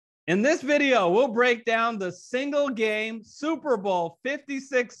In this video, we'll break down the single game Super Bowl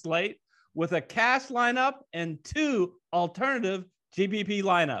 56 slate with a cash lineup and 2 alternative GPP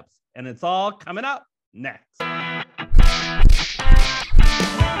lineups. And it's all coming up next.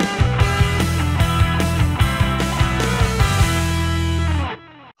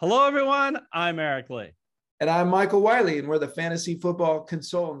 Hello, everyone. I'm Eric Lee. And I'm Michael Wiley, and we're the Fantasy Football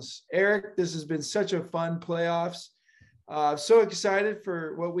Consultants. Eric, this has been such a fun playoffs. So excited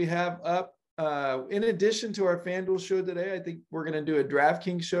for what we have up. In addition to our FanDuel show today, I think we're going to do a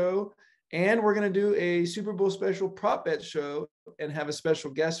DraftKings show, and we're going to do a Super Bowl special prop bet show and have a special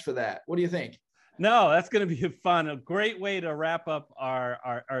guest for that. What do you think? No, that's going to be fun. A great way to wrap up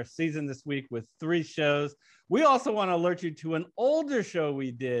our season this week with 3 shows. We also want to alert you to an older show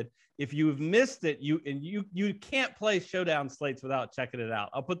we did. If you've missed it, you can't play showdown slates without checking it out.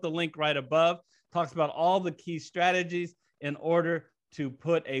 I'll put the link right above. Talks about all the key strategies in order to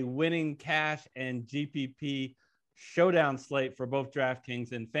put a winning cash and GPP showdown slate for both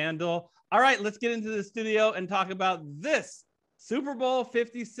DraftKings and FanDuel. All right, let's get into the studio and talk about this Super Bowl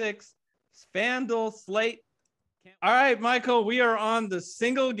 56 FanDuel slate. All right, Michael, we are on the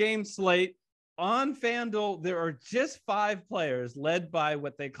single game slate. On FanDuel, there are just 5 players led by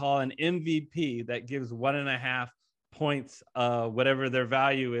what they call an MVP that gives 1.5 points, whatever their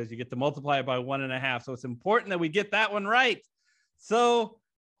value is. You get to multiply it by 1.5. So it's important that we get that one right. So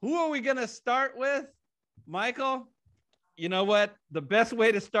who are we going to start with, Michael? You know what? The best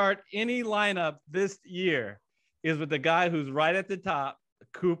way to start any lineup this year is with the guy who's right at the top,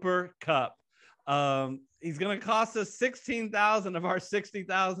 Cooper Kupp. He's going to cost us $16,000 of our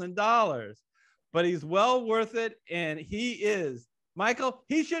 $60,000, but he's well worth it. And he is, Michael,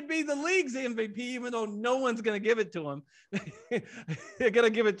 he should be the league's MVP, even though no one's going to give it to him. They're going to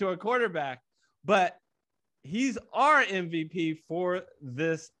give it to a quarterback, but he's our MVP for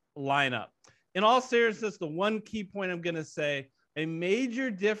this lineup. In all seriousness, the one key point I'm going to say, a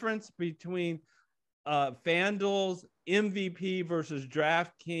major difference between FanDuel's MVP versus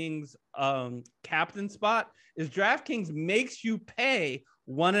DraftKings captain spot is DraftKings makes you pay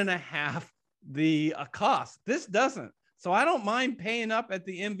 1.5 the cost. This doesn't. So I don't mind paying up at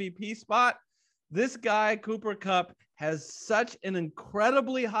the MVP spot. This guy, Cooper Kupp, has such an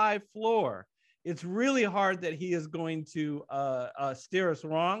incredibly high floor. It's really hard that he is going to steer us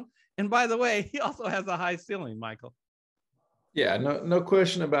wrong. And by the way, he also has a high ceiling, Michael. Yeah, no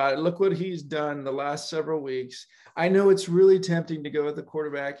question about it. Look what he's done the last several weeks. I know it's really tempting to go with the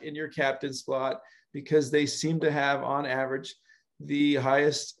quarterback in your captain slot because they seem to have, on average, the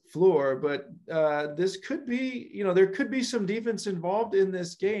highest floor. But this could be, there could be some defense involved in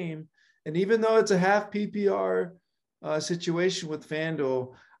this game. And even though it's a half PPR situation with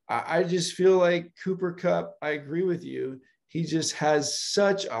FanDuel, I just feel like Cooper Kupp, I agree with you. He just has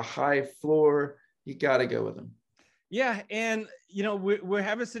such a high floor. You got to go with him. Yeah, and, we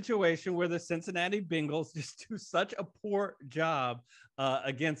have a situation where the Cincinnati Bengals just do such a poor job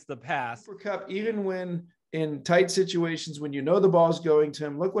against the pass. Cooper Kupp, even when in tight situations, when the ball's going to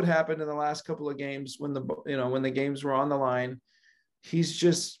him, look what happened in the last couple of games when the games were on the line. He's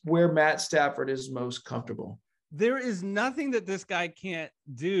just where Matt Stafford is most comfortable. There is nothing that this guy can't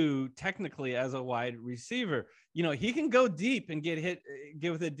do technically as a wide receiver. He can go deep and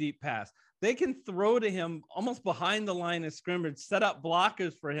give with a deep pass. They can throw to him almost behind the line of scrimmage, set up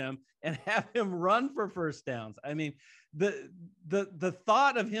blockers for him, and have him run for first downs. I mean, the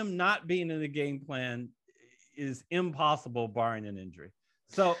thought of him not being in the game plan is impossible barring an injury.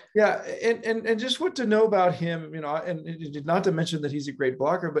 So yeah, and just what to know about him, and not to mention that he's a great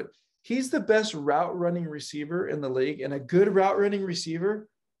blocker, but he's the best route running receiver in the league, and a good route running receiver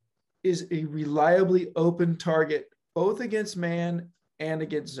is a reliably open target, both against man and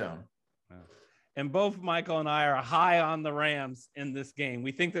against zone. And both Michael and I are high on the Rams in this game.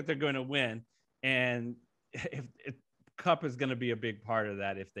 We think that they're going to win, and if Kupp is going to be a big part of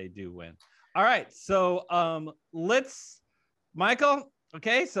that if they do win. All right, so Michael.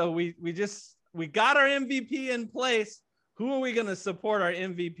 Okay, so we got our MVP in place. Who are we going to support our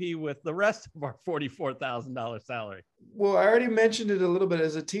MVP with the rest of our $44,000 salary? Well, I already mentioned it a little bit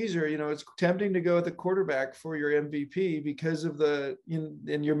as a teaser. It's tempting to go with the quarterback for your MVP because of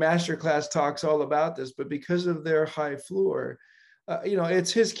and your master class talks all about this, but because of their high floor,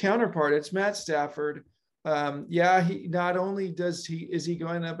 it's his counterpart. It's Matt Stafford. He not only is he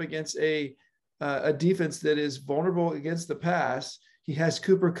going up against a defense that is vulnerable against the pass. He has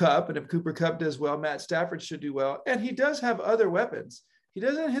Cooper Kupp, and if Cooper Kupp does well, Matt Stafford should do well. And he does have other weapons. He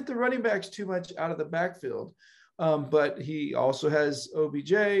doesn't hit the running backs too much out of the backfield, but he also has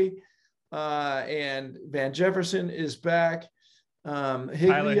OBJ, and Van Jefferson is back.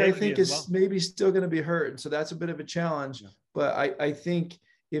 Higbee, I think, is well. maybe still going to be hurt. So that's a bit of a challenge. Yeah. But I think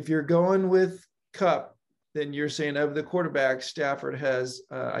if you're going with Cup, then you're saying of the quarterbacks, Stafford has,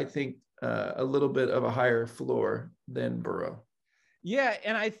 I think, a little bit of a higher floor than Burrow. Yeah,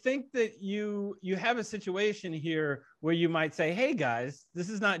 and I think that you have a situation here where you might say, hey, guys, this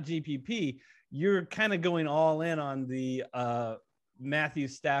is not GPP. You're kind of going all in on the Matthew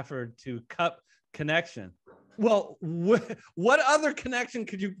Stafford to Cup connection. Well, what other connection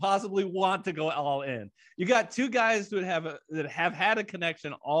could you possibly want to go all in? You got two guys that have had a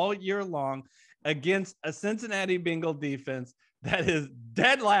connection all year long against a Cincinnati Bengal defense that is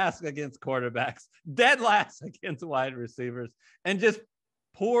dead last against quarterbacks, dead last against wide receivers, and just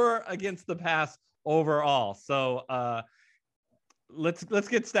poor against the pass overall. So let's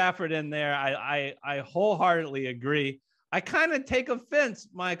get Stafford in there. I wholeheartedly agree. I kind of take offense,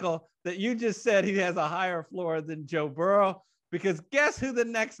 Michael, that you just said he has a higher floor than Joe Burrow, because guess who the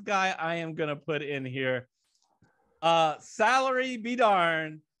next guy I am going to put in here? Salary be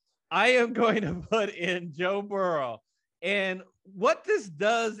darned. I am going to put in Joe Burrow. And what this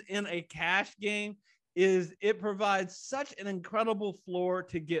does in a cash game is it provides such an incredible floor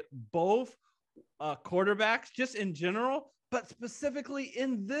to get both quarterbacks just in general, but specifically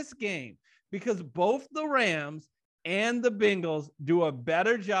in this game, because both the Rams and the Bengals do a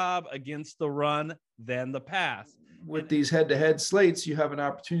better job against the run than the pass. With these head-to-head slates, you have an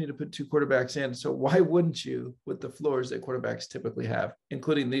opportunity to put two quarterbacks in. So why wouldn't you with the floors that quarterbacks typically have,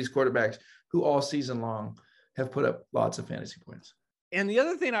 including these quarterbacks who all season long have put up lots of fantasy points? And the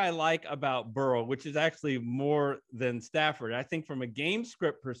other thing I like about Burrow, which is actually more than Stafford, I think from a game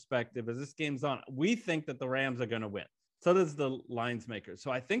script perspective, as this game's on, we think that the Rams are going to win. So does the lines makers.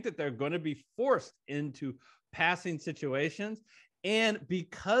 So I think that they're going to be forced into passing situations. And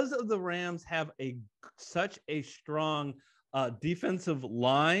because of the Rams have such a strong defensive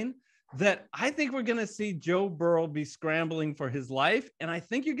line, that I think we're going to see Joe Burrow be scrambling for his life. And I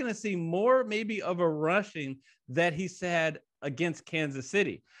think you're going to see more maybe of a rushing that he said against Kansas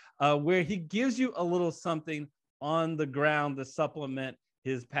City, where he gives you a little something on the ground to supplement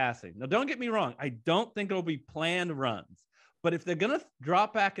his passing. Now, don't get me wrong. I don't think it'll be planned runs, but if they're going to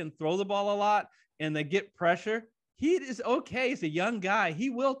drop back and throw the ball a lot and they get pressure, he is okay. He's a young guy. He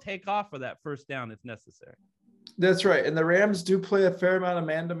will take off for that first down if necessary. That's right. And the Rams do play a fair amount of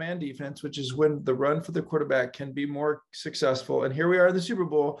man-to-man defense, which is when the run for the quarterback can be more successful. And here we are in the Super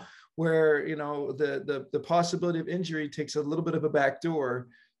Bowl where, you know, the possibility of injury takes a little bit of a backdoor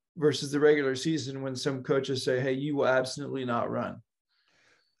versus the regular season when some coaches say, hey, you will absolutely not run.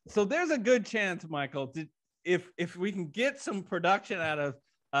 So there's a good chance, Michael, if we can get some production out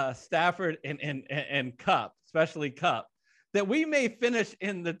of Stafford and Cup, especially Cup, that we may finish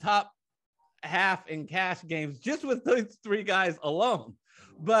in the top half in cash games just with those three guys alone.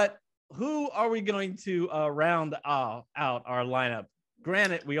 But who are we going to round out our lineup?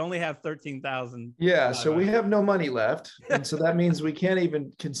 Granted, we only have 13,000. Yeah, so we have no money left. And so that means we can't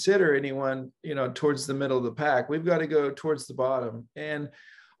even consider anyone, you know, towards the middle of the pack. We've got to go towards the bottom. And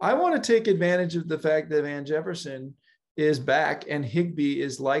I want to take advantage of the fact that Van Jefferson is back and Higbee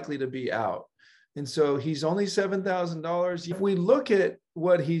is likely to be out. And so he's only $7,000. If we look at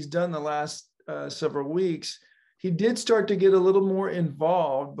what he's done the last several weeks, he did start to get a little more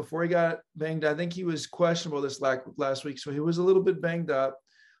involved before he got banged. I think he was questionable this last week, so he was a little bit banged up.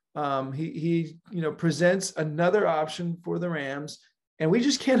 He you know, presents another option for the Rams, and we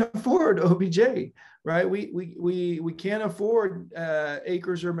just can't afford OBJ, right? We can't afford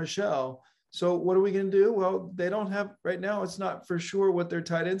Akers or Michelle. So what are we going to do? Well, they don't have right now. It's not for sure what their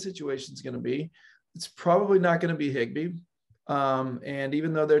tight end situation is going to be. It's probably not going to be Higbee. And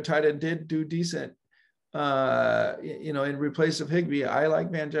even though their tight end did do decent, you know, in replace of Higbee, I like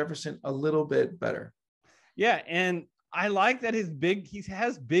Van Jefferson a little bit better. Yeah, and I like that he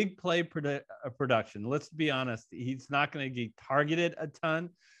has big play production. Let's be honest, he's not going to get targeted a ton,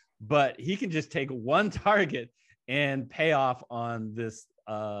 but he can just take one target and pay off on this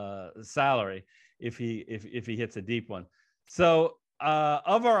salary if he hits a deep one. So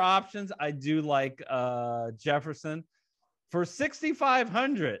of our options, I do like Jefferson for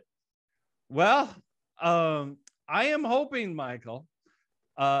 6,500. Well, I am hoping, Michael,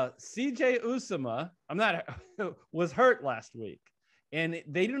 CJ Uzomah, was hurt last week, and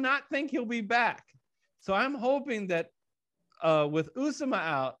they do not think he'll be back. So I'm hoping that with Uzomah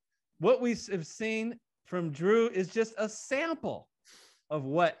out, what we have seen from Drew is just a sample of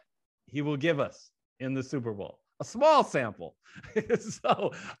what he will give us in the Super Bowl, a small sample.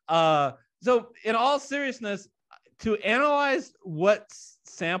 So in all seriousness, to analyze what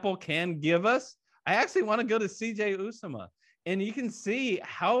sample can give us, I actually want to go to CJ Uzomah. And you can see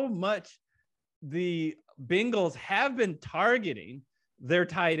how much the Bengals have been targeting their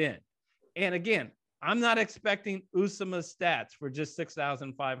tight end. And again, I'm not expecting Usama's stats for just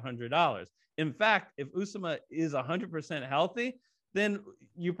 $6,500. In fact, if Usama is 100% healthy, then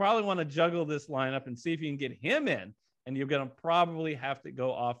you probably want to juggle this lineup and see if you can get him in. And you're going to probably have to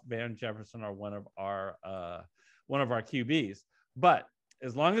go off Van Jefferson or one of our QBs. But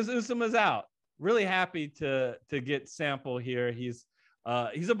as long as Usama's out, really happy to get Sample here. He's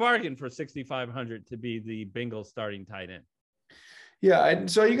a bargain for $6,500 to be the Bengals starting tight end. Yeah, and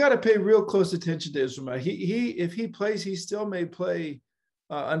so you got to pay real close attention to Usama. He if he plays, he still may play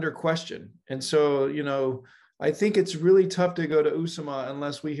under question. And so, I think it's really tough to go to Usama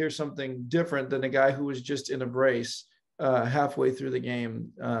unless we hear something different than a guy who was just in a brace halfway through the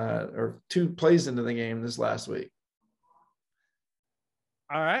game or 2 plays into the game this last week.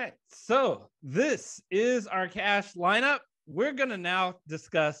 All right. So this is our cash lineup. We're going to now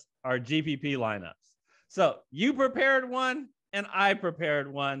discuss our GPP lineups. So you prepared one and I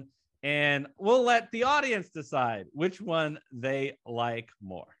prepared one, and we'll let the audience decide which one they like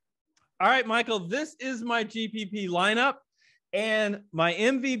more. All right, Michael, this is my GPP lineup, and my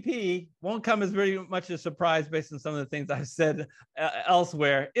MVP won't come as very much a surprise based on some of the things I've said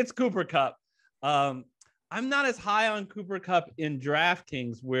elsewhere. It's Cooper Kupp. I'm not as high on Cooper Kupp in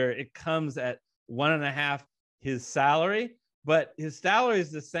DraftKings, where it comes at 1.5 his salary, but his salary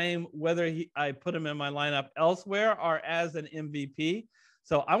is the same whether I put him in my lineup elsewhere or as an MVP.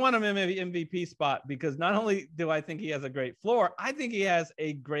 So I want him in the MVP spot because not only do I think he has a great floor, I think he has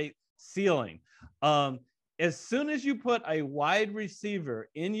a great ceiling. As soon as you put a wide receiver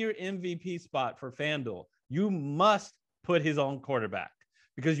in your MVP spot for FanDuel, you must put his own quarterback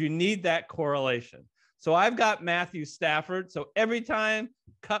because you need that correlation. So I've got Matthew Stafford. So every time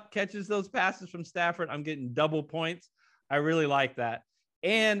Kupp catches those passes from Stafford, I'm getting double points. I really like that.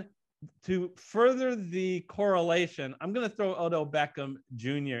 And to further the correlation, I'm going to throw Odell Beckham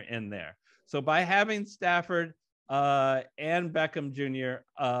Jr. in there. So by having Stafford and Beckham Jr.,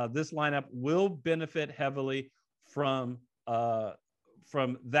 this lineup will benefit heavily from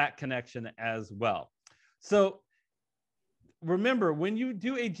that connection as well. So remember, when you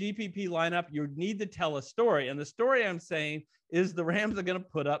do a GPP lineup, you need to tell a story. And the story I'm saying is the Rams are going to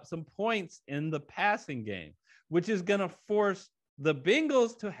put up some points in the passing game, which is going to force the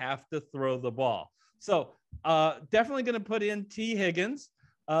Bengals to have to throw the ball. So definitely going to put in T. Higgins.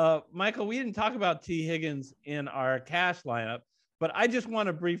 Michael, we didn't talk about T. Higgins in our cash lineup, but I just want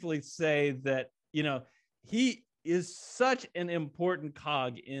to briefly say that, he is such an important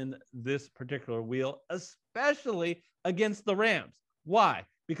cog in this particular wheel, especially against the Rams. Why?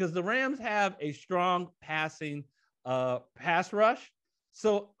 Because the Rams have a strong passing pass rush.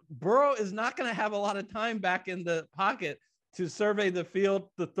 So Burrow is not going to have a lot of time back in the pocket to survey the field,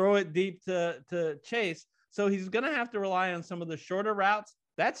 to throw it deep to Chase. So he's going to have to rely on some of the shorter routes.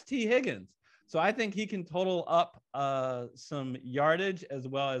 That's T. Higgins. So I think he can total up some yardage as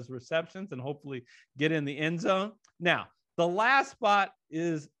well as receptions and hopefully get in the end zone. Now, the last spot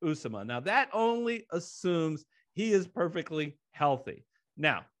is Usama. Now, that only assumes he is perfectly healthy.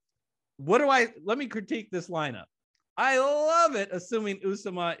 Now, let me critique this lineup. I love it, assuming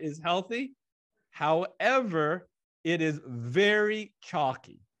Usama is healthy. However, it is very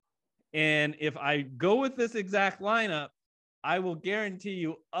chalky. And if I go with this exact lineup, I will guarantee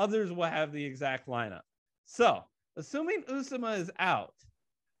you others will have the exact lineup. So, assuming Usama is out,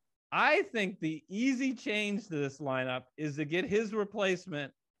 I think the easy change to this lineup is to get his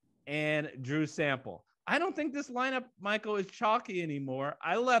replacement and Drew Sample. I don't think this lineup, Michael, is chalky anymore.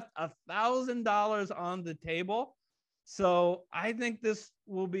 I left $1,000 on the table. So I think this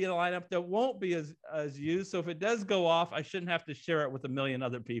will be a lineup that won't be as used. So if it does go off, I shouldn't have to share it with a million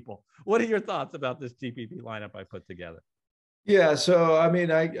other people. What are your thoughts about this GPP lineup I put together? Yeah, so I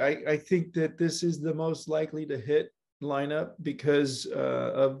mean, I think that this is the most likely to hit lineup because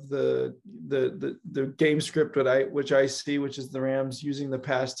of the game script which I see, which is the Rams using the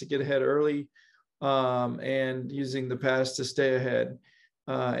pass to get ahead early, and using the pass to stay ahead.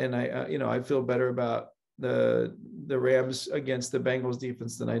 And I feel better about the Rams against the Bengals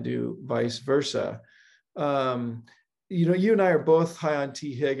defense than I do vice versa. You and I are both high on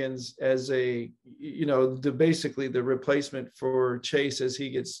T. Higgins as basically the replacement for Chase as he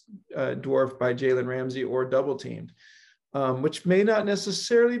gets dwarfed by Jalen Ramsey or double teamed, which may not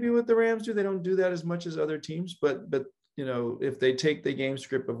necessarily be what the Rams do. They don't do that as much as other teams, but if they take the game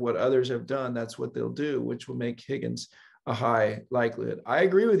script of what others have done, that's what they'll do, which will make Higgins a high likelihood. I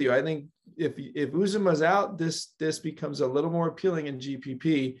agree with you. I think if Uzomah's out, this becomes a little more appealing in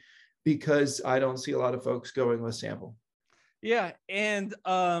GPP because I don't see a lot of folks going with Sample. Yeah, and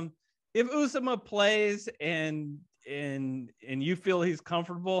if Usama plays and you feel he's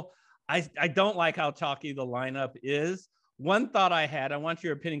comfortable, I don't like how chalky the lineup is. One thought I had, I want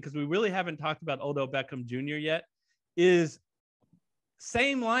your opinion because we really haven't talked about Odell Beckham Jr. yet, is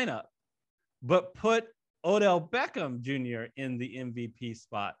same lineup, but put Odell Beckham Jr. in the MVP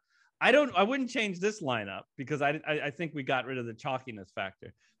spot. I wouldn't change this lineup because I think we got rid of the chalkiness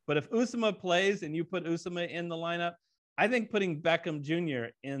factor. But if Usama plays and you put Usama in the lineup, I think putting Beckham Jr.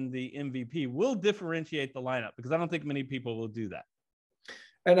 in the MVP will differentiate the lineup because I don't think many people will do that.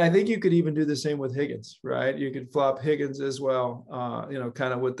 And I think you could even do the same with Higgins, right? You could flop Higgins as well,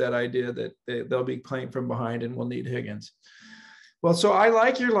 kind of with that idea that they'll be playing from behind and we'll need Higgins. Well, so I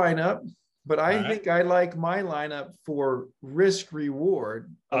like your lineup, but I think I like my lineup for risk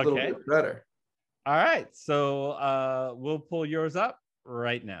reward a little bit better. All right. So we'll pull yours up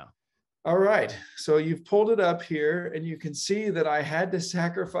right now. All right. So you've pulled it up here and you can see that I had to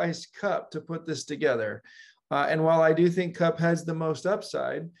sacrifice Kupp to put this together. And while I do think Kupp has the most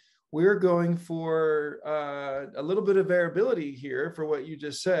upside, we're going for a little bit of variability here for what you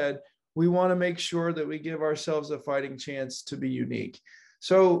just said. We want to make sure that we give ourselves a fighting chance to be unique.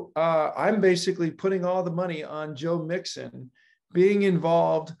 So I'm basically putting all the money on Joe Mixon being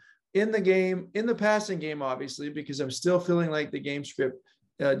involved in the game, in the passing game, obviously, because I'm still feeling like the game script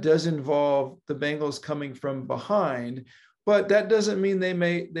does involve the Bengals coming from behind. But that doesn't mean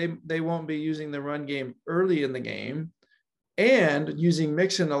they won't be using the run game early in the game and using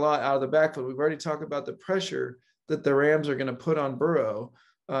Mixon a lot out of the backfield. We've already talked about the pressure that the Rams are going to put on Burrow,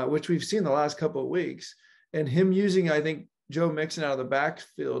 which we've seen the last couple of weeks. And him using, I think, Joe Mixon out of the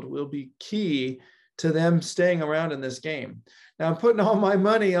backfield will be key to them staying around in this game. Now, I'm putting all my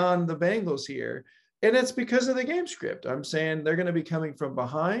money on the Bengals here, and it's because of the game script. I'm saying they're going to be coming from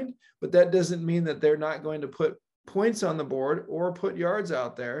behind, but that doesn't mean that they're not going to put points on the board or put yards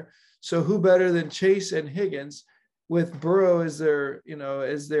out there. So who better than Chase and Higgins with Burrow as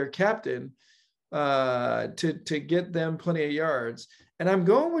their captain to get them plenty of yards. And I'm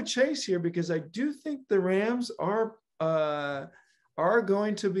going with Chase here because I do think the Rams are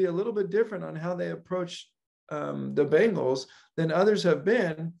going to be a little bit different on how they approach the Bengals than others have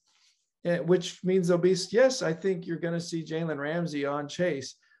been, which means there'll be, yes, I think you're going to see Jalen Ramsey on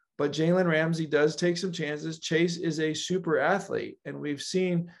Chase. But Jalen Ramsey does take some chances. Chase is a super athlete, and we've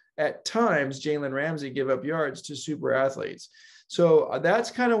seen at times Jalen Ramsey give up yards to super athletes. So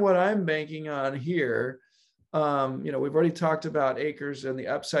that's kind of what I'm banking on here. We've already talked about Akers and the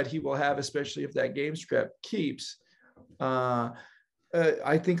upside he will have, especially if that game script keeps.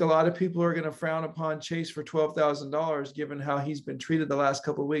 I think a lot of people are going to frown upon Chase for $12,000 given how he's been treated the last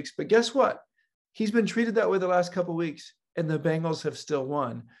couple of weeks. But guess what? He's been treated that way the last couple of weeks, and the Bengals have still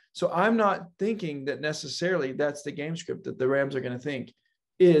won. So I'm not thinking that necessarily that's the game script that the Rams are going to think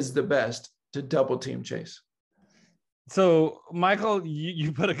is the best to double team Chase. So, Michael,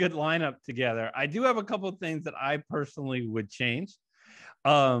 you put a good lineup together. I do have a couple of things that I personally would change.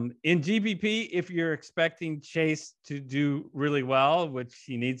 In GPP, if you're expecting Chase to do really well, which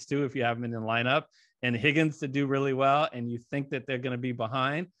he needs to if you have him in the lineup, and Higgins to do really well, and you think that they're going to be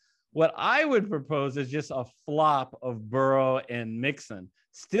behind, what I would propose is just a flop of Burrow and Mixon.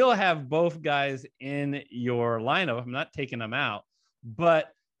 Still have both guys in your lineup. I'm not taking them out,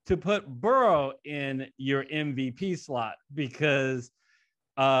 but to put Burrow in your MVP slot because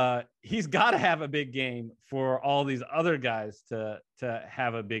he's got to have a big game for all these other guys to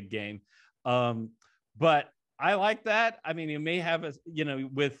have a big game. But I like that. I mean, you may have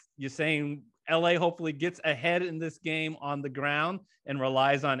with you saying LA hopefully gets ahead in this game on the ground and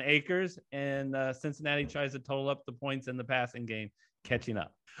relies on Akers, and Cincinnati tries to total up the points in the passing game, catching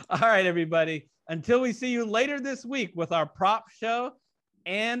up. All right, everybody. Until we see you later this week with our prop show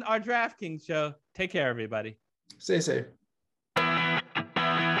and our DraftKings show, take care, everybody. Stay safe.